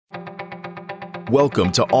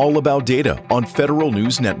Welcome to All About Data on Federal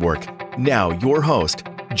News Network. Now your host,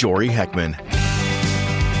 Jory Heckman.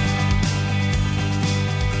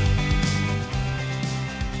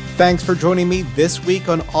 Thanks for joining me this week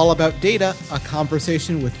on All About Data, a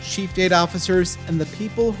conversation with chief data officers and the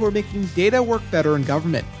people who are making data work better in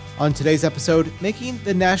government. On today's episode, making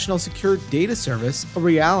the National Secure Data Service a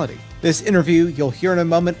reality. This interview you'll hear in a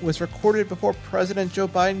moment was recorded before President Joe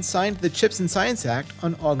Biden signed the CHIPS and Science Act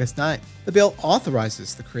on August 9th. The bill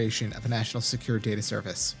authorizes the creation of a National Secure Data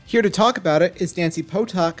Service. Here to talk about it is Nancy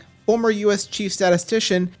Potok, former U.S. Chief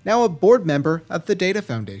Statistician, now a board member at the Data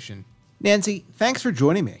Foundation. Nancy, thanks for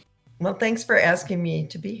joining me. Well, thanks for asking me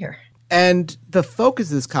to be here. And the focus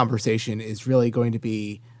of this conversation is really going to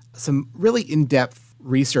be some really in-depth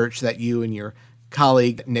research that you and your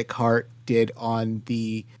colleague Nick Hart did on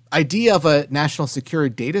the idea of a National Secure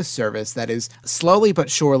Data Service that is slowly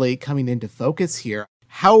but surely coming into focus here.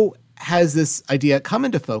 How has this idea come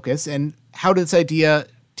into focus, and how did this idea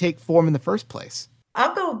take form in the first place?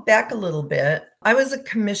 I'll go back a little bit. I was a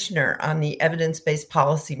commissioner on the Evidence-Based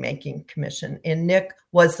Policymaking Commission, and Nick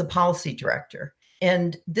was the policy director.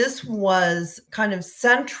 And this was kind of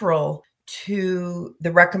central to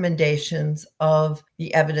the recommendations of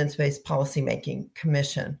the Evidence-Based Policymaking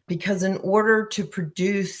Commission, because in order to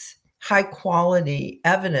produce high-quality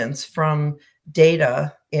evidence from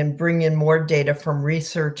data and bring in more data from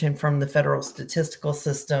research and from the federal statistical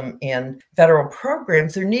system and federal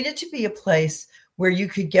programs, there needed to be a place where you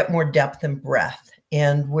could get more depth and breadth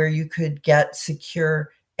and where you could get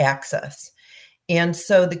secure access. And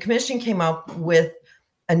so the commission came up with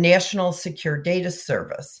a National Secure Data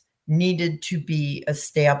Service needed to be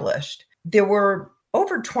established. There were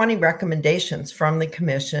over 20 recommendations from the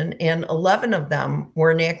commission, and 11 of them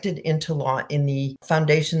were enacted into law in the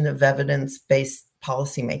Foundation of Evidence-Based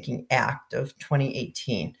Policymaking Act of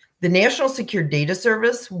 2018. The National Secure Data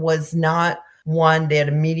Service was not one that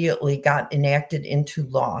immediately got enacted into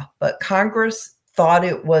law, but Congress thought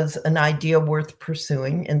it was an idea worth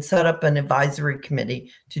pursuing and set up an advisory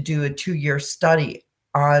committee to do a 2-year study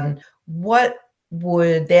on what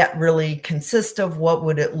would that really consist of, what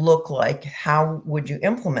would it look like, how would you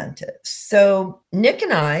implement it. So Nick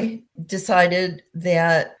and I decided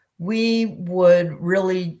that we would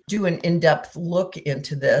really do an in-depth look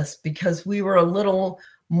into this because we were a little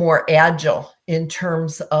more agile in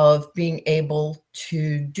terms of being able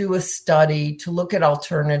to do a study, to look at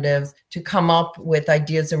alternatives, to come up with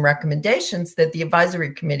ideas and recommendations that the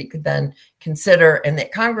advisory committee could then consider and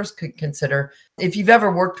that Congress could consider. If you've ever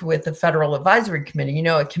worked with the Federal Advisory Committee, you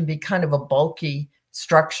know it can be kind of a bulky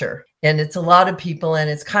structure and it's a lot of people and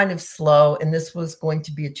it's kind of slow, and this was going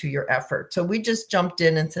to be a 2-year effort. So we just jumped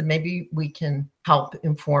in and said, maybe we can help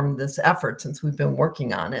inform this effort since we've been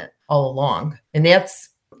working on it all along. And that's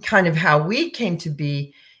kind of how we came to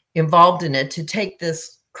be involved in it, to take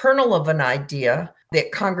this kernel of an idea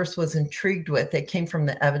that Congress was intrigued with that came from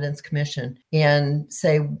the Evidence Commission and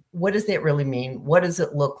say, what does that really mean? What does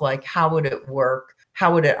it look like? How would it work?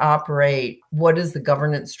 How would it operate? What does the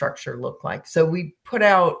governance structure look like? So we put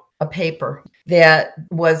out a paper that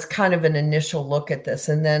was kind of an initial look at this.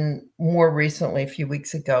 And then more recently, a few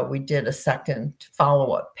weeks ago, we did a second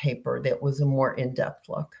follow-up paper that was a more in-depth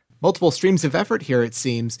look. Multiple streams of effort here, it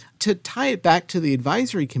seems. To tie it back to the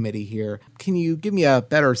advisory committee here, can you give me a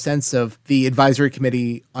better sense of the advisory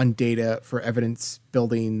committee on data for evidence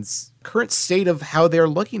building's current state of how they're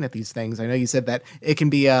looking at these things? I know you said that it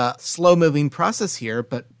can be a slow-moving process here,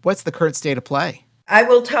 but what's the current state of play? I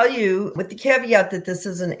will tell you with the caveat that this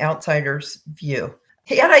is an outsider's view.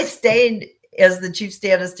 Had I stayed as the chief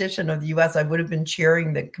statistician of the U.S., I would have been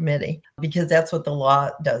chairing the committee because that's what the law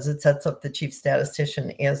does. It sets up the chief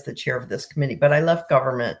statistician as the chair of this committee. But I left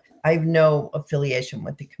government. I have no affiliation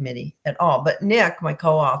with the committee at all. But Nick, my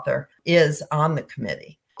co-author, is on the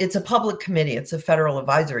committee. It's a public committee. It's a federal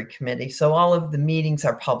advisory committee. So all of the meetings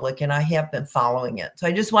are public, and I have been following it. So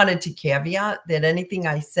I just wanted to caveat that anything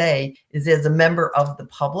I say is as a member of the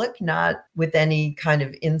public, not with any kind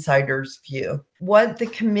of insider's view. What the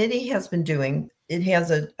committee has been doing, it has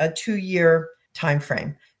a 2-year time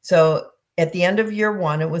frame. So at the end of year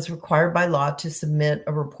 1, it was required by law to submit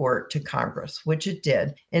a report to Congress, which it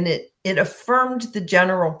did. And it affirmed the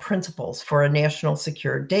general principles for a National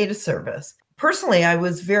Secure Data Service. Personally, I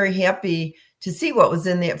was very happy to see what was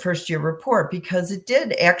in that first year report because it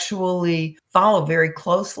did actually follow very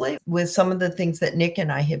closely with some of the things that Nick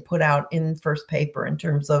and I had put out in the first paper in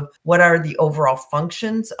terms of what are the overall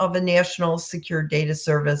functions of a National Secure Data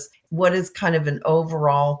Service, what is kind of an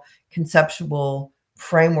overall conceptual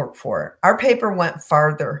framework for it. Our paper went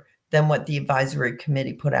farther than what the advisory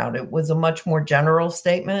committee put out. It was a much more general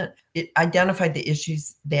statement. It identified the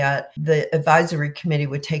issues that the advisory committee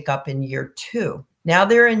would take up in year 2. Now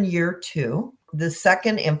they're in year 2. The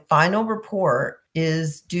second and final report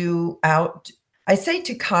is due out, I say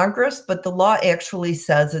to Congress, but the law actually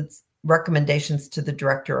says it's recommendations to the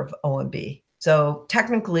director of OMB. So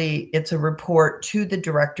technically, it's a report to the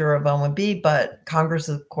director of OMB, but Congress,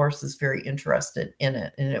 of course, is very interested in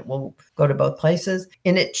it, and it will go to both places.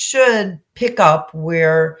 And it should pick up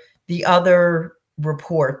where the other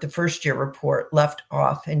report, the first year report, left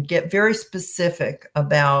off and get very specific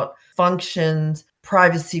about functions,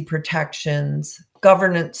 privacy protections,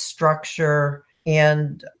 governance structure,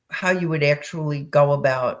 and how you would actually go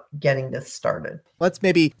about getting this started. Let's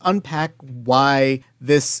maybe unpack why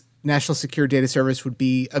this National Secure Data Service would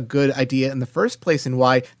be a good idea in the first place and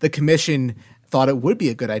why the commission thought it would be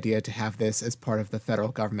a good idea to have this as part of the federal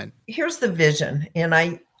government. Here's the vision.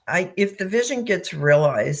 And if the vision gets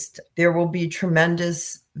realized, there will be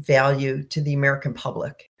tremendous value to the American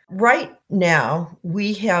public. Right now,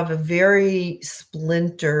 we have a very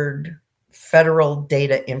splintered federal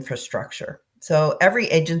data infrastructure. So every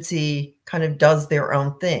agency kind of does their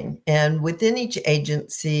own thing. And within each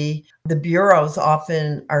agency, the bureaus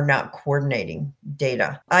often are not coordinating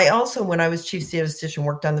data. I also, when I was chief statistician,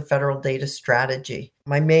 worked on the federal data strategy.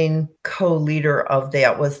 My main co-leader of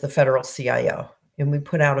that was the federal CIO. And we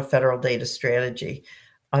put out a federal data strategy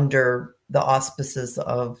under the auspices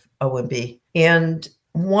of OMB. And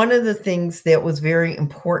one of the things that was very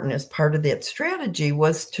important as part of that strategy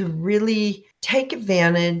was to really take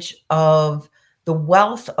advantage of the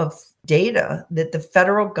wealth of data that the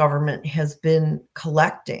federal government has been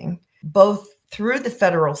collecting, both through the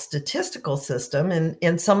federal statistical system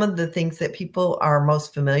and some of the things that people are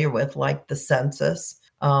most familiar with, like the census,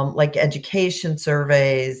 like education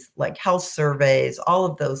surveys, like health surveys, all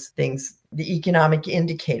of those things, the economic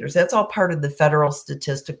indicators, that's all part of the federal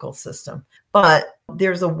statistical system. But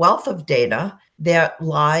there's a wealth of data that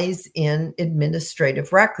lies in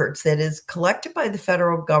administrative records that is collected by the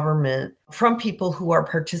federal government from people who are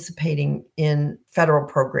participating in federal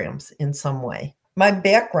programs in some way. My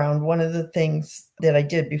background, one of the things that I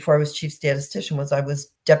did before I was chief statistician was I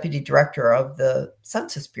was deputy director of the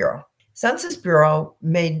Census Bureau. Census Bureau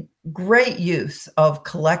made great use of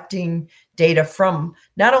collecting data from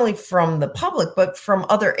not only from the public, but from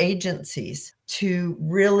other agencies to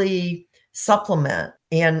really supplement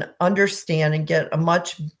and understand and get a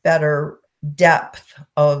much better depth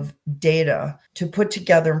of data to put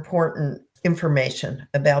together important information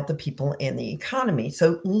about the people and the economy.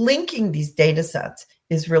 So linking these data sets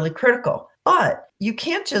is really critical. But you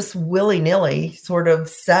can't just willy-nilly sort of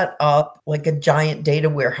set up like a giant data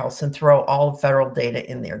warehouse and throw all federal data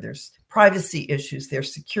in there. There's privacy issues,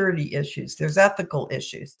 there's security issues, there's ethical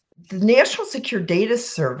issues. The National Secure Data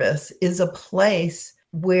Service is a place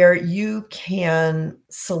where you can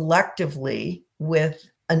selectively, with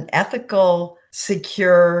an ethical,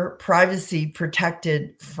 secure,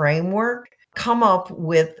 privacy-protected framework, come up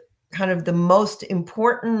with kind of the most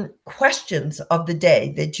important questions of the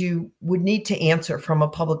day that you would need to answer from a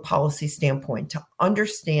public policy standpoint to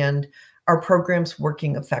understand, are programs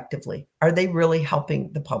working effectively? Are they really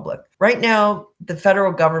helping the public? Right now, the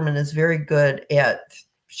federal government is very good at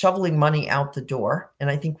shoveling money out the door. And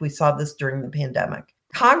I think we saw this during the pandemic.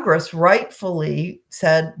 Congress rightfully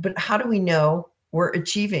said, but how do we know we're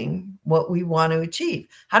achieving what we want to achieve?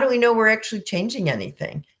 How do we know we're actually changing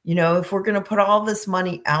anything? You know, if we're going to put all this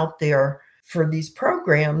money out there for these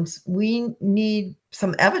programs, we need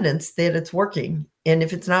some evidence that it's working. And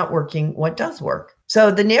if it's not working, what does work?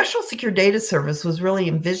 So the National Secure Data Service was really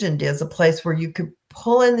envisioned as a place where you could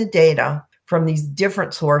pull in the data from these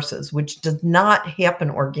different sources, which does not happen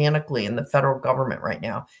organically in the federal government right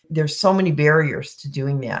now. There's so many barriers to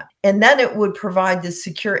doing that. And then it would provide this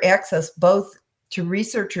secure access both to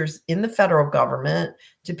researchers in the federal government,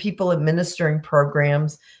 to people administering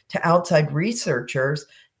programs, to outside researchers,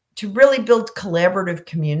 to really build collaborative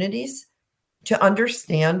communities to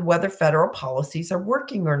understand whether federal policies are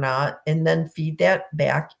working or not, and then feed that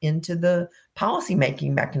back into the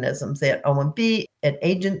policymaking mechanisms at OMB, at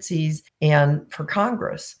agencies, and for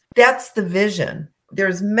Congress. That's the vision.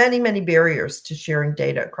 There's many, many barriers to sharing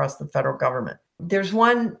data across the federal government. There's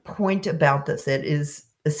one point about this that is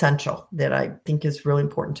essential that I think is really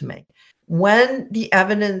important to make. When the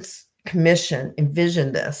Evidence Commission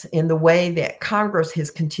envisioned this in the way that Congress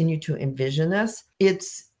has continued to envision this,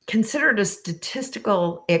 it's considered a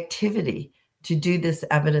statistical activity to do this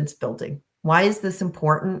evidence building. Why is this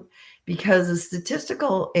important? Because a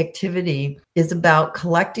statistical activity is about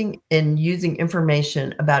collecting and using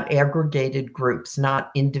information about aggregated groups, not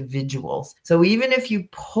individuals. So even if you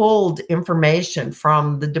pulled information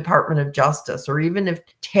from the Department of Justice, or even if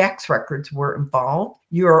tax records were involved,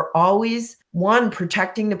 you're always, one,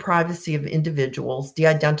 protecting the privacy of individuals,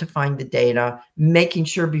 de-identifying the data, making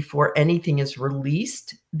sure before anything is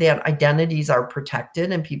released that identities are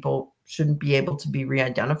protected and people shouldn't be able to be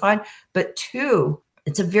re-identified. But two,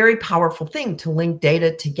 it's a very powerful thing to link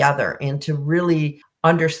data together and to really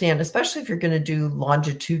understand, especially if you're going to do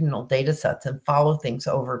longitudinal data sets and follow things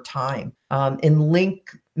over time, and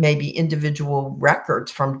link maybe individual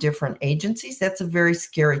records from different agencies. That's a very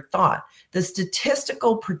scary thought. The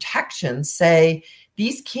statistical protections say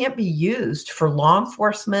these can't be used for law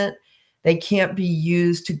enforcement. They can't be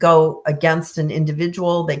used to go against an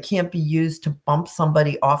individual. They can't be used to bump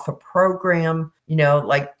somebody off a program,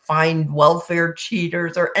 like find welfare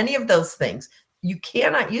cheaters or any of those things. You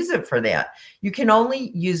cannot use it for that. You can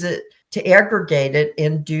only use it to aggregate it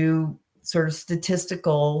and do sort of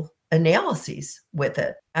statistical analyses with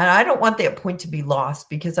it. And I don't want that point to be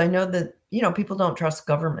lost, because I know that, people don't trust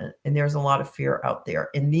government and there's a lot of fear out there.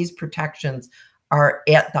 And these protections are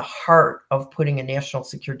at the heart of putting a national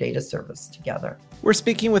secure data service together. We're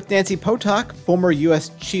speaking with Nancy Potok, former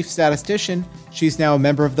U.S. Chief Statistician. She's now a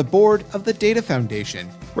member of the board of the Data Foundation.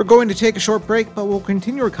 We're going to take a short break, but we'll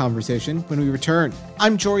continue our conversation when we return.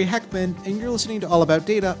 I'm Jory Heckman, and you're listening to All About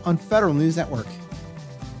Data on Federal News Network.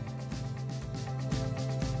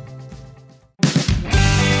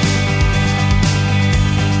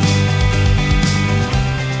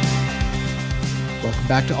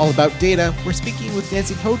 Back to All About Data. We're speaking with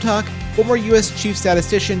Nancy Potok, former U.S. Chief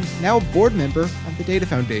Statistician, now a board member of the Data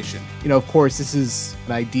Foundation. Of course, this is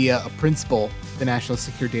an idea, a principle, the National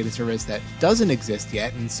Secure Data Service, that doesn't exist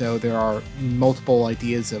yet. And so there are multiple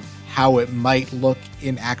ideas of how it might look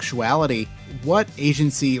in actuality. What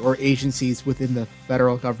agency or agencies within the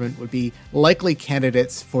federal government would be likely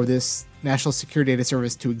candidates for this National Secure Data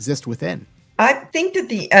Service to exist within? I think that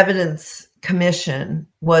the Evidence Commission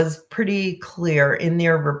was pretty clear in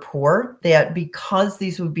their report that because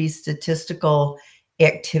these would be statistical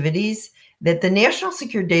activities, that the National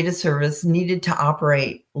Secure Data Service needed to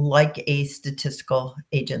operate like a statistical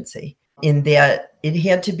agency, in that it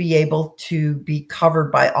had to be able to be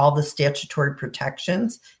covered by all the statutory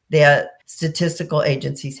protections that statistical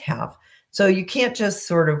agencies have. So you can't just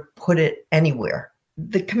sort of put it anywhere.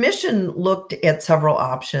 The commission looked at several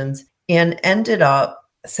options and ended up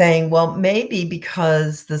saying, well, maybe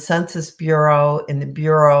because the Census Bureau and the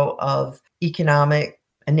Bureau of Economic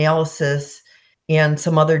Analysis and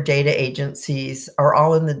some other data agencies are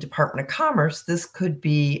all in the Department of Commerce, this could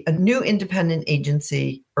be a new independent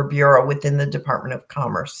agency or bureau within the Department of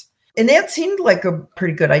Commerce. And that seemed like a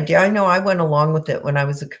pretty good idea. I know I went along with it when I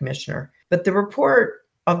was a commissioner, but the report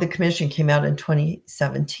of the commission came out in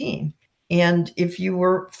 2017. And if you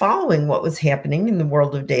were following what was happening in the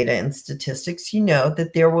world of data and statistics, you know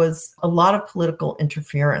that there was a lot of political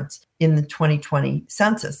interference in the 2020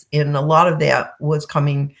 census. And a lot of that was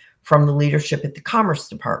coming from the leadership at the Commerce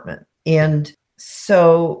Department. And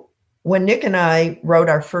so when Nick and I wrote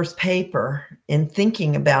our first paper in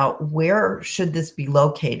thinking about where should this be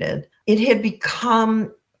located, it had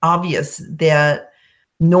become obvious that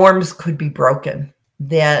norms could be broken,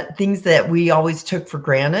 that things that we always took for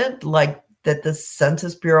granted, like that the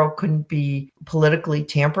Census Bureau couldn't be politically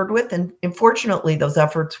tampered with. And unfortunately, those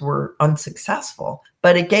efforts were unsuccessful.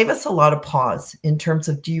 But it gave us a lot of pause in terms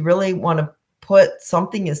of, do you really want to put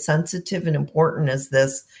something as sensitive and important as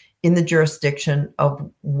this in the jurisdiction of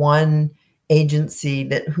one agency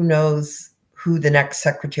that who knows who the next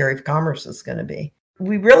Secretary of Commerce is going to be?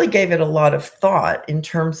 We really gave it a lot of thought in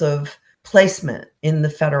terms of placement in the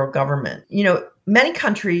federal government. Many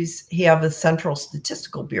countries have a central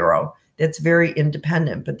statistical bureau that's very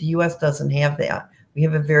independent, but the US doesn't have that. We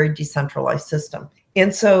have a very decentralized system.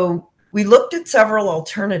 And so we looked at several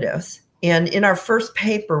alternatives. And in our first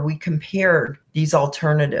paper, we compared these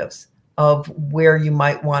alternatives of where you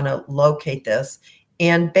might want to locate this.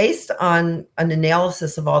 And based on an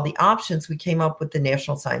analysis of all the options, we came up with the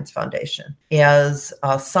National Science Foundation as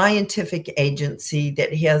a scientific agency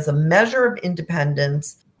that has a measure of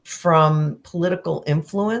independence from political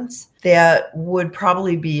influence that would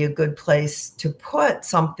probably be a good place to put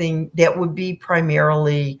something that would be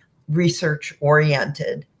primarily research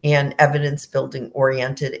oriented and evidence building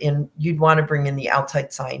oriented. And you'd want to bring in the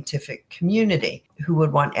outside scientific community who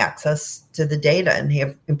would want access to the data and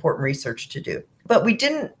have important research to do. But we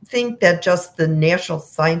didn't think that just the National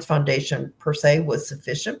Science Foundation per se was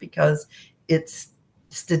sufficient, because it's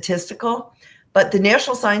statistical, but the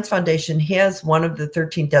National Science Foundation has one of the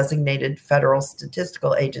 13 designated federal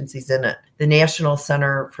statistical agencies in it, the National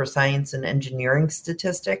Center for Science and Engineering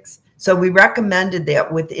Statistics. So we recommended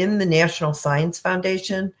that within the National Science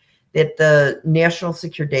Foundation, that the National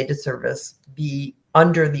Secure Data Service be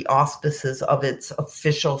under the auspices of its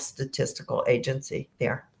official statistical agency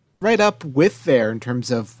there. Right up with there in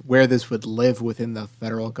terms of where this would live within the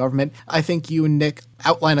federal government. I think you and Nick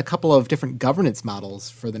outline a couple of different governance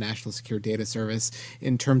models for the National Secure Data Service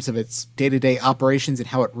in terms of its day-to-day operations and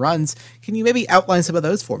how it runs. Can you maybe outline some of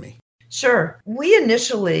those for me? Sure. We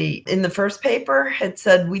initially, in the first paper, had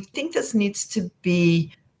said we think this needs to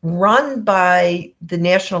be run by the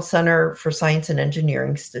National Center for Science and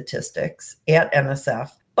Engineering Statistics at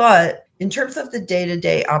NSF. But in terms of the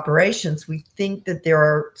day-to-day operations, we think that there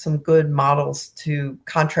are some good models to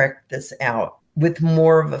contract this out with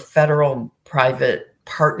more of a federal-private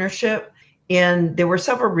partnership. And there were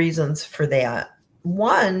several reasons for that.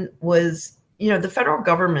 One was, the federal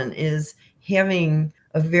government is having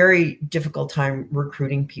a very difficult time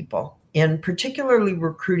recruiting people, and particularly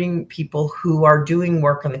recruiting people who are doing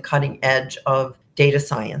work on the cutting edge of data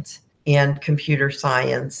science and computer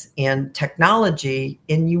science and technology.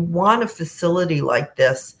 And you want a facility like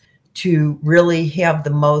this to really have the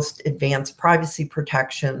most advanced privacy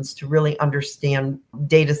protections, to really understand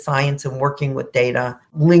data science and working with data,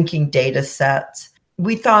 linking data sets.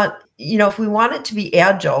 We thought, if we want it to be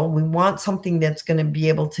agile, we want something that's going to be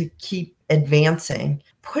able to keep advancing.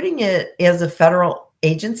 Putting it as a federal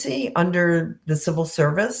agency under the civil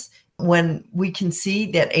service, when we can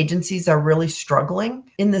see that agencies are really struggling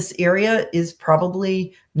in this area, is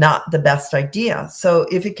probably not the best idea. So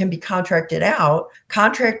if it can be contracted out,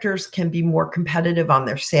 contractors can be more competitive on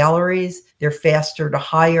their salaries. They're faster to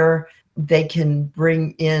hire. They can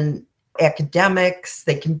bring in academics.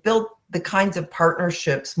 They can build the kinds of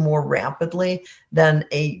partnerships more rapidly than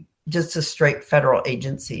just a straight federal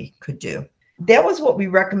agency could do. That was what we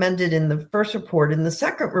recommended in the first report. In the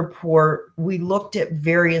second report, we looked at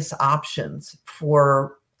various options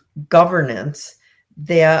for governance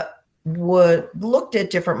that looked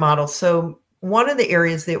at different models. So one of the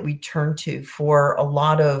areas that we turned to for a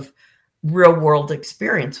lot of real world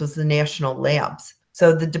experience was the national labs.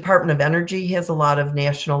 So the Department of Energy has a lot of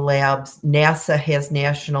national labs. NASA has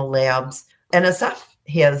national labs. NSF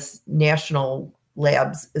has national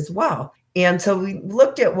labs as well. And so we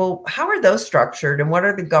looked at, how are those structured and what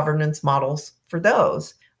are the governance models for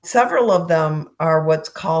those? Several of them are what's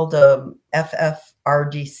called a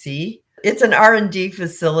FFRDC. It's an R&D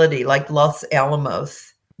facility like Los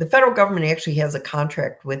Alamos. The federal government actually has a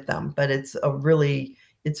contract with them, but it's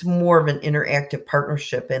more of an interactive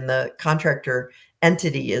partnership, and the contractor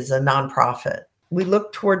entity is a nonprofit. We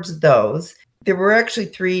looked towards those. There were actually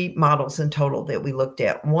 3 models in total that we looked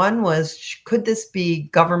at. One was, could this be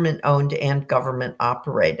government owned and government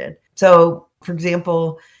operated? So, for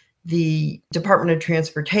example, the Department of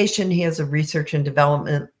Transportation has a research and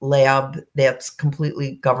development lab that's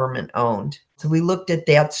completely government owned. So we looked at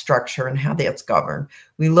that structure and how that's governed.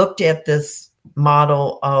 We looked at this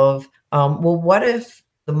model of, what if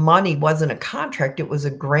the money wasn't a contract, it was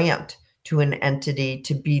a grant to an entity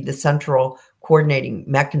to be the central coordinating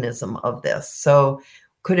mechanism of this? So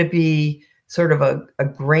could it be sort of a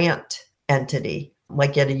grant entity,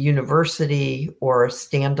 like at a university or a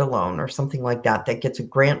standalone or something like that gets a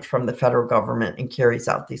grant from the federal government and carries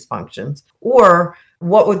out these functions? Or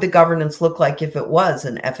what would the governance look like if it was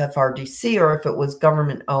an FFRDC or if it was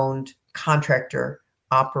government-owned, contractor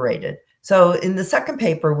operated? So in the second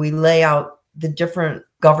paper, we lay out the different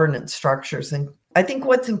governance structures. And I think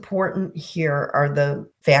what's important here are the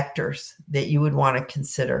factors that you would want to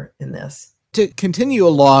consider in this. To continue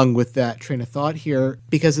along with that train of thought here,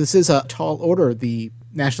 because this is a tall order, the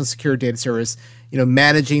National Secure Data Service,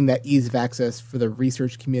 managing that ease of access for the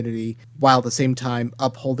research community while at the same time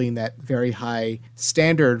upholding that very high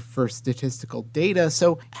standard for statistical data.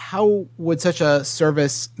 So how would such a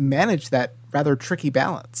service manage that rather tricky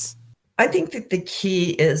balance? I think that the key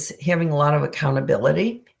is having a lot of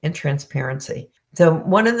accountability and transparency. So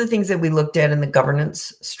one of the things that we looked at in the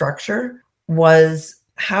governance structure was,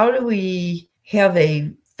 how do we have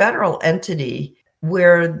a federal entity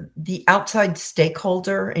where the outside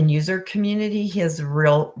stakeholder and user community has a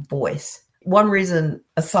real voice? One reason,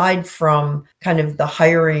 aside from kind of the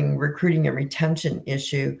hiring, recruiting, and retention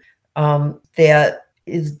issue, that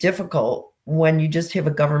is difficult when you just have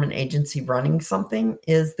a government agency running something,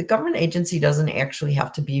 is the government agency doesn't actually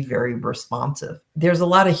have to be very responsive. There's a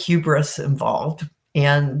lot of hubris involved.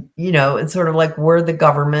 And, it's sort of like, we're the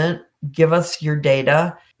government, give us your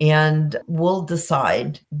data and we'll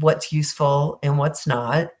decide what's useful and what's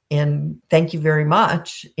not. And thank you very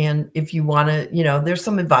much. And if you want to, there's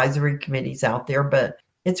some advisory committees out there, but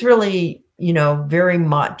it's really, very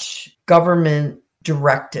much government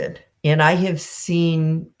directed. And I have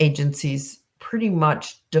seen agencies pretty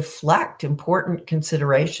much deflect important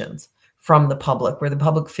considerations from the public, where the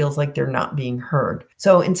public feels like they're not being heard.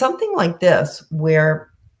 So in something like this, where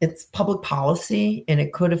it's public policy and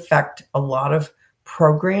it could affect a lot of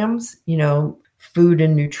programs, food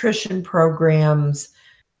and nutrition programs,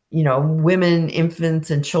 women, infants,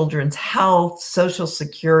 and children's health, Social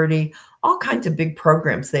Security, all kinds of big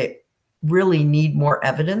programs that really need more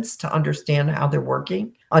evidence to understand how they're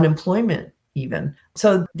working, unemployment even.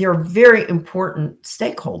 So they're very important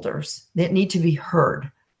stakeholders that need to be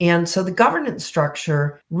heard. And so the governance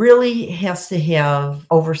structure really has to have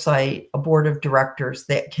oversight, a board of directors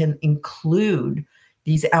that can include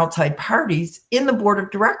these outside parties in the board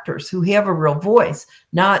of directors who have a real voice,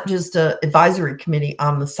 not just an advisory committee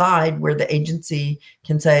on the side where the agency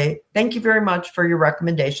can say, thank you very much for your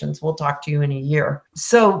recommendations. We'll talk to you in a year.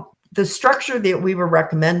 So the structure that we were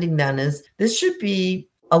recommending then is this should be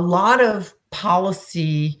a lot of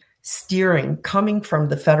policy steering coming from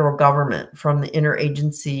the federal government, from the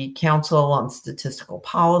Interagency Council on Statistical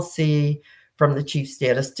Policy, from the chief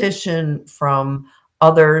statistician, from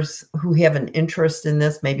others who have an interest in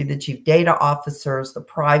this, maybe the chief data officers, the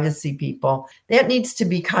privacy people. That needs to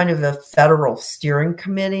be kind of a federal steering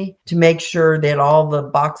committee to make sure that all the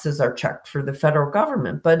boxes are checked for the federal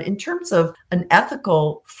government. But in terms of an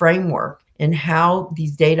ethical framework and how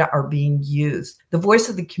these data are being used, the voice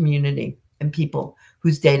of the community and people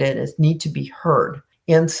whose data it is need to be heard.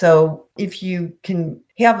 And so if you can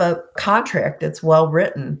have a contract that's well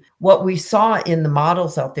written, what we saw in the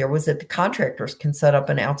models out there was that the contractors can set up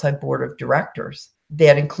an outside board of directors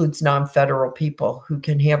that includes non-federal people who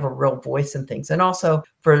can have a real voice in things, and also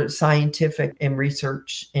for scientific and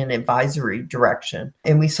research and advisory direction.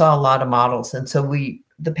 And we saw a lot of models. And so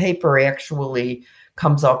the paper actually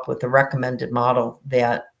comes up with a recommended model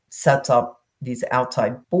that sets up these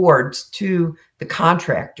outside boards to the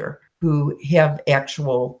contractor who have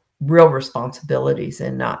actual real responsibilities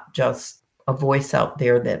and not just a voice out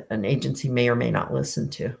there that an agency may or may not listen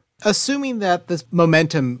to. Assuming that this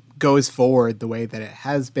momentum goes forward the way that it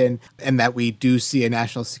has been, and that we do see a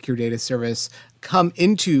National Secure Data Service come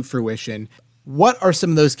into fruition, what are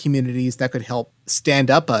some of those communities that could help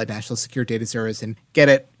stand up a National Secure Data Service and get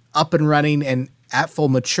it up and running and at full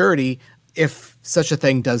maturity if such a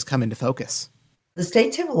thing does come into focus? The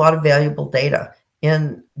states have a lot of valuable data,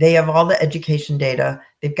 and they have all the education data.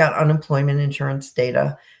 They've got unemployment insurance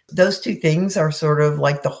data. Those two things are sort of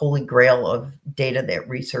like the holy grail of data that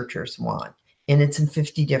researchers want. And it's in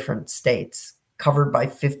 50 different states, covered by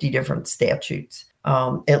 50 different statutes,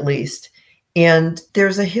 at least. And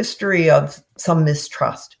there's a history of some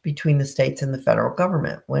mistrust between the states and the federal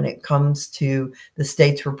government when it comes to the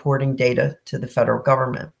states reporting data to the federal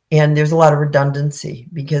government. And there's a lot of redundancy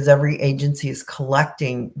because every agency is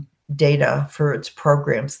collecting data for its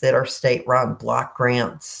programs that are state-run, block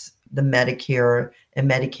grants, the Medicare and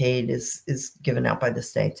Medicaid is given out by the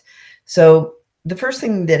states. So the first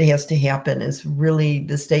thing that has to happen is really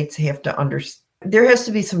the states have to understand. There has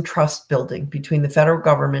to be some trust building between the federal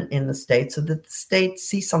government and the state so that the states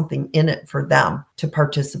see something in it for them to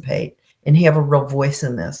participate and have a real voice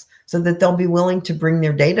in this so that they'll be willing to bring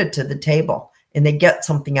their data to the table and they get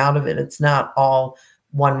something out of it. It's not all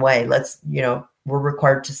one way. We're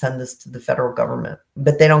required to send this to the federal government,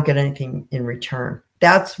 but they don't get anything in return.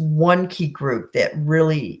 That's one key group that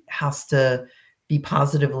really has to be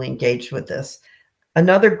positively engaged with this.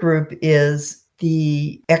 Another group is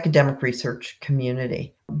the academic research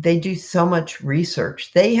community. They do so much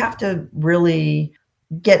research. They have to really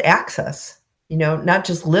get access, not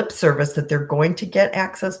just lip service that they're going to get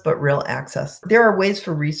access, but real access. There are ways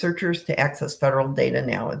for researchers to access federal data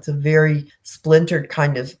now. It's a very splintered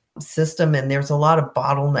kind of system, and there's a lot of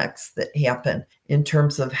bottlenecks that happen in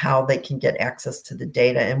terms of how they can get access to the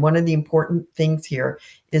data. And one of the important things here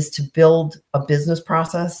is to build a business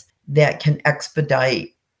process that can expedite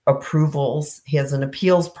approvals, has an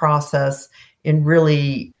appeals process, and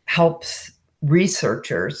really helps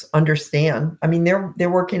researchers understand. I mean, they're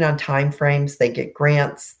working on timeframes, they get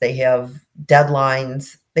grants, they have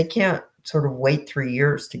deadlines. They can't sort of wait 3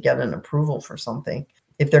 years to get an approval for something.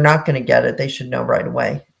 If they're not going to get it, they should know right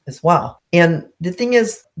away as well. And the thing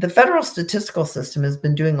is, the federal statistical system has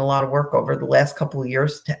been doing a lot of work over the last couple of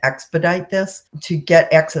years to expedite this, to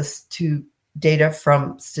get access to data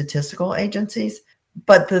from statistical agencies.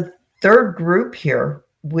 But the third group here,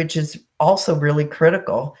 which is also really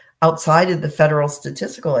critical, outside of the federal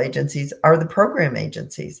statistical agencies are the program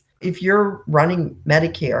agencies. If you're running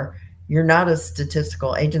Medicare, you're not a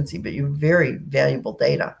statistical agency, but you have very valuable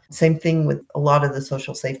data. Same thing with a lot of the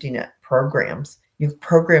social safety net programs. You have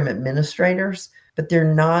program administrators, but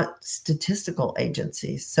they're not statistical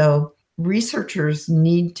agencies. So researchers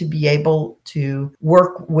need to be able to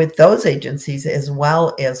work with those agencies as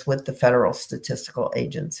well as with the federal statistical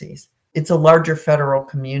agencies. It's a larger federal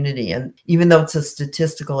community. And even though it's a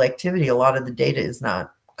statistical activity, a lot of the data is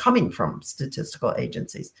not coming from statistical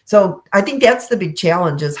agencies. So I think that's the big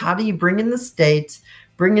challenge, is how do you bring in the states,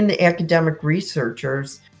 bring in the academic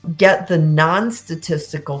researchers, get the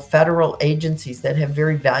non-statistical federal agencies that have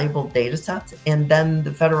very valuable data sets, and then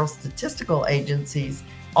the federal statistical agencies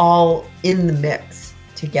all in the mix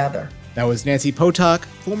together. That was Nancy Potok,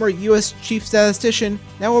 former U.S. Chief Statistician,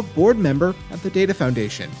 now a board member at the Data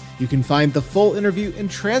Foundation. You can find the full interview and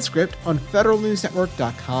transcript on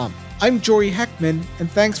federalnewsnetwork.com. I'm Jory Heckman,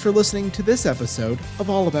 and thanks for listening to this episode of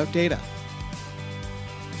All About Data.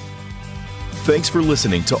 Thanks for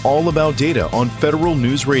listening to All About Data on Federal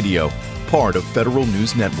News Radio, part of Federal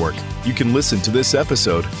News Network. You can listen to this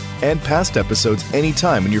episode and past episodes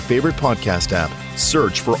anytime in your favorite podcast app.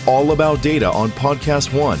 Search for All About Data on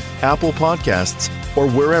Podcast One, Apple Podcasts, or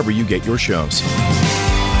wherever you get your shows.